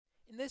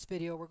this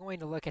video, we're going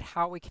to look at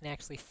how we can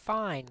actually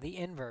find the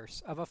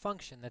inverse of a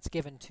function that's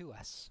given to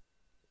us.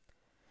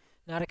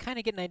 Now, to kind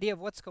of get an idea of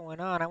what's going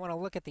on, I want to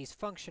look at these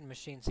function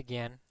machines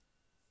again.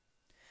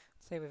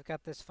 Let's say we've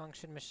got this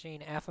function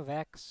machine f of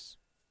x,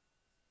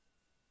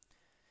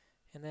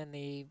 and then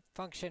the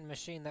function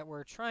machine that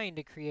we're trying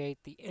to create,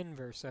 the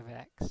inverse of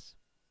x.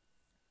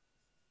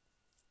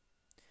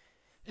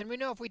 And we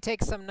know if we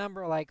take some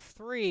number like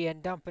 3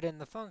 and dump it in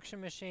the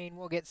function machine,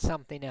 we'll get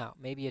something out,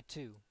 maybe a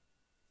 2.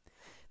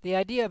 The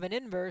idea of an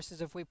inverse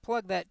is if we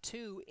plug that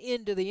 2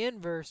 into the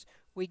inverse,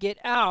 we get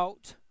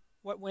out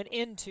what went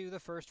into the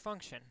first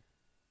function.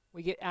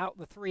 We get out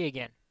the 3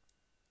 again.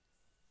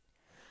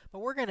 But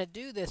we're going to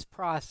do this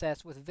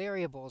process with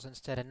variables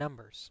instead of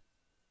numbers.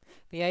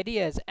 The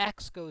idea is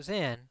x goes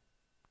in,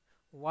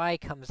 y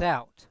comes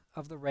out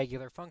of the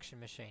regular function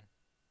machine.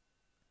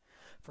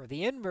 For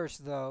the inverse,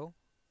 though,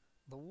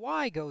 the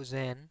y goes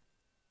in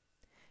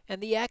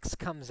and the x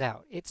comes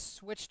out. It's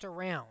switched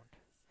around.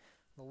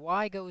 The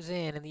y goes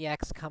in and the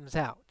x comes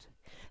out.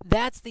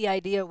 That's the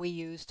idea we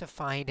use to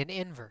find an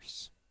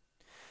inverse.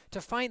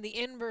 To find the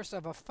inverse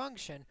of a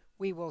function,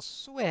 we will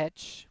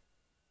switch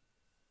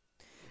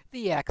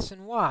the x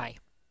and y,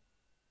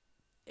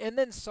 and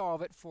then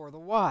solve it for the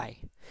y.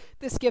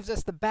 This gives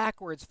us the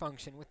backwards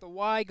function with the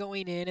y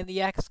going in and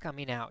the x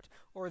coming out,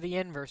 or the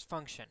inverse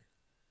function.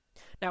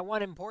 Now,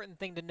 one important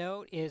thing to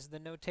note is the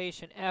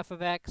notation f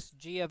of x,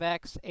 g of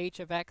x, h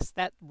of x,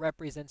 that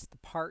represents the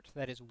part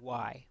that is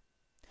y.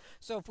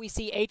 So if we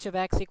see h of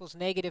x equals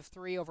negative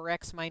 3 over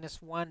x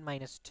minus 1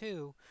 minus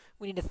 2,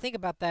 we need to think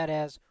about that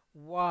as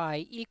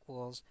y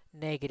equals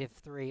negative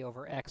 3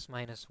 over x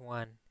minus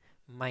 1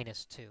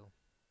 minus 2.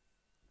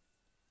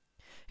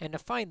 And to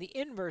find the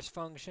inverse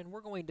function, we're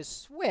going to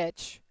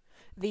switch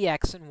the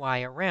x and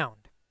y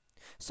around.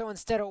 So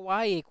instead of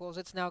y equals,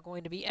 it's now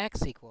going to be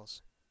x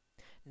equals.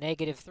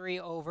 Negative 3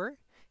 over,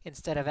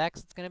 instead of x,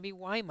 it's going to be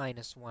y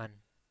minus 1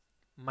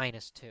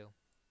 minus 2.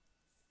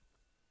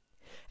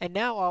 And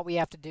now all we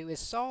have to do is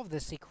solve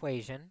this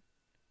equation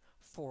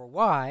for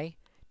y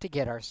to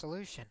get our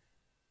solution.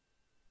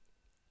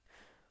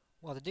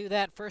 Well, to do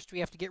that, first we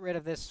have to get rid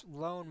of this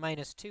lone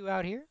minus 2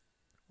 out here.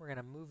 We're going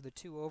to move the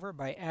 2 over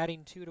by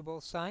adding 2 to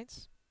both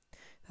sides.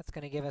 That's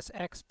going to give us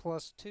x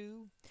plus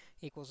 2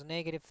 equals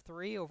negative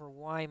 3 over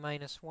y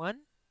minus 1.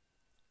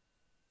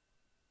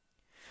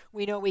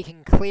 We know we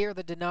can clear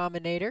the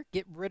denominator,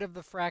 get rid of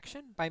the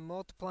fraction by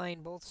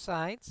multiplying both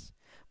sides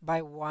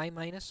by y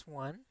minus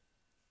 1.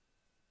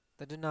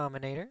 The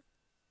denominator.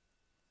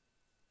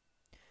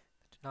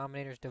 The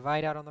denominators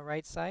divide out on the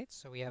right side,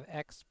 so we have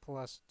x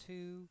plus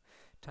 2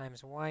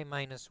 times y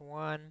minus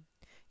 1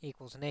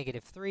 equals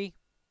negative 3.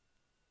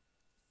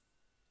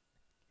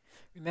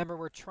 Remember,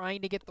 we're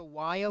trying to get the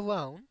y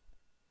alone,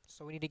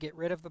 so we need to get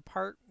rid of the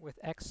part with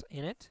x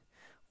in it.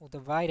 We'll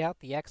divide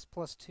out the x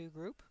plus 2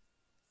 group.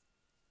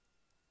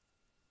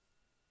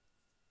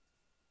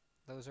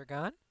 Those are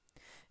gone.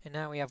 And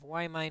now we have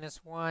y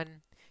minus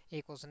 1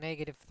 equals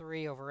negative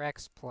 3 over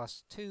x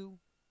plus 2.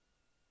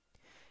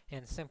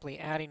 And simply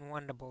adding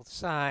 1 to both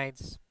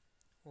sides,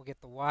 we'll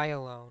get the y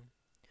alone.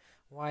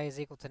 Y is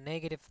equal to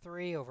negative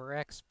 3 over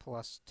x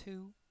plus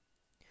 2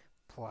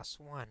 plus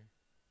 1.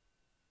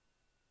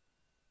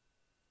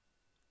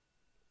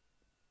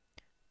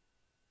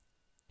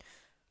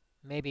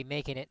 Maybe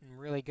making it in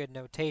really good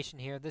notation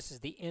here, this is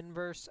the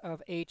inverse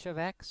of h of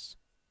x.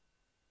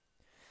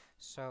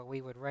 So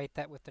we would write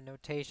that with the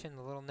notation,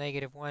 the little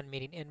negative 1,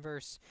 meaning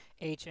inverse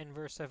h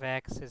inverse of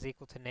x is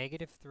equal to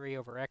negative 3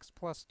 over x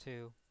plus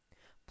 2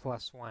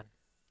 plus 1.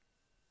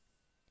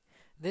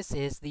 This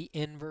is the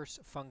inverse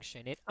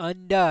function. It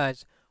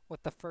undoes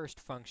what the first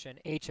function,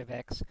 h of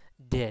x,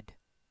 did.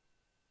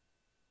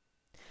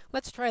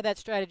 Let's try that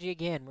strategy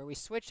again, where we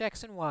switch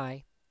x and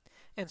y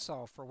and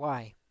solve for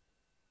y.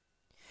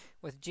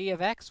 With g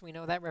of x, we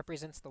know that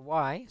represents the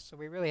y, so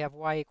we really have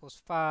y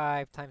equals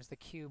 5 times the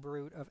cube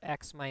root of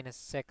x minus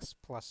 6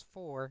 plus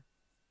 4.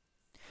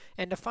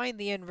 And to find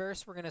the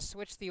inverse, we're going to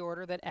switch the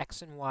order that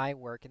x and y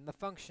work in the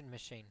function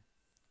machine.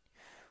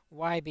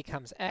 Y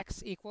becomes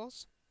x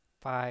equals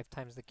 5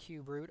 times the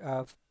cube root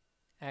of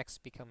x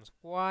becomes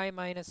y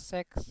minus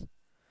 6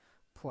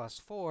 plus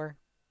 4.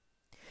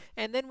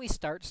 And then we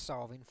start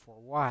solving for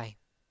y.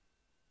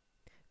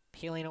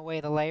 Peeling away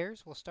the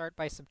layers, we'll start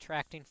by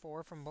subtracting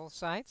 4 from both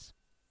sides.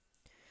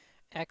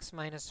 X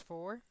minus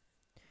 4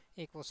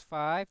 equals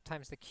 5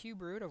 times the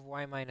cube root of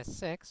y minus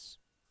 6.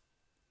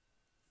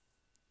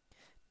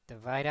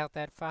 Divide out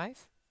that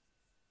 5.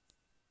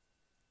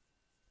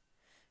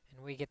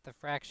 And we get the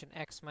fraction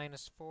x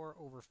minus 4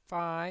 over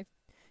 5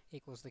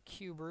 equals the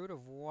cube root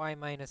of y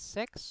minus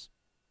 6.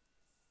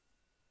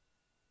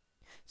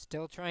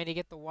 Still trying to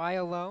get the y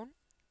alone.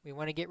 We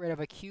want to get rid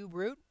of a cube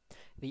root.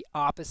 The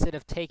opposite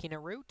of taking a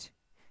root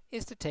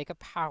is to take a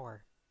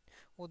power.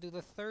 We'll do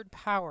the third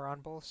power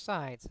on both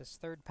sides, as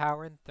third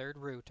power and third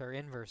root are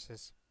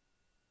inverses.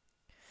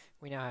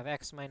 We now have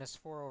x minus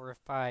 4 over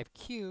 5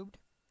 cubed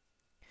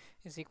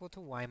is equal to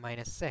y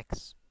minus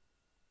 6.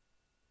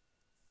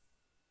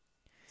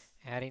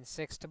 Adding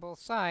 6 to both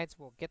sides,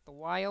 we'll get the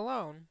y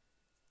alone.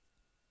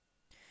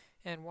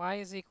 And y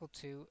is equal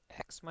to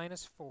x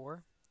minus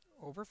 4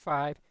 over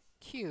 5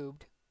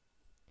 cubed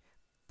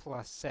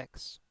plus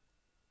 6.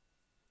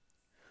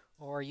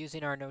 Or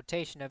using our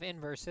notation of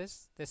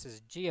inverses, this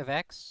is g of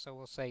x, so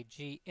we'll say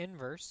g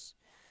inverse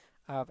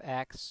of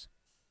x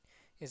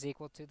is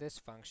equal to this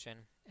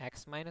function,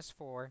 x minus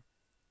 4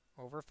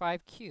 over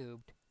 5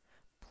 cubed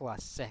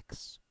plus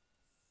 6.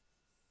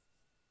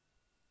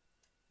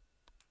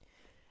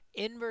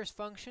 Inverse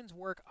functions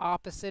work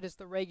opposite as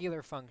the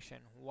regular function.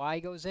 Y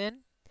goes in,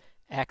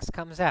 x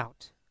comes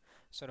out.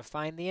 So to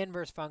find the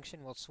inverse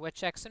function, we'll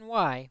switch x and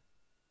y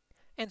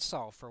and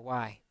solve for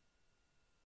y.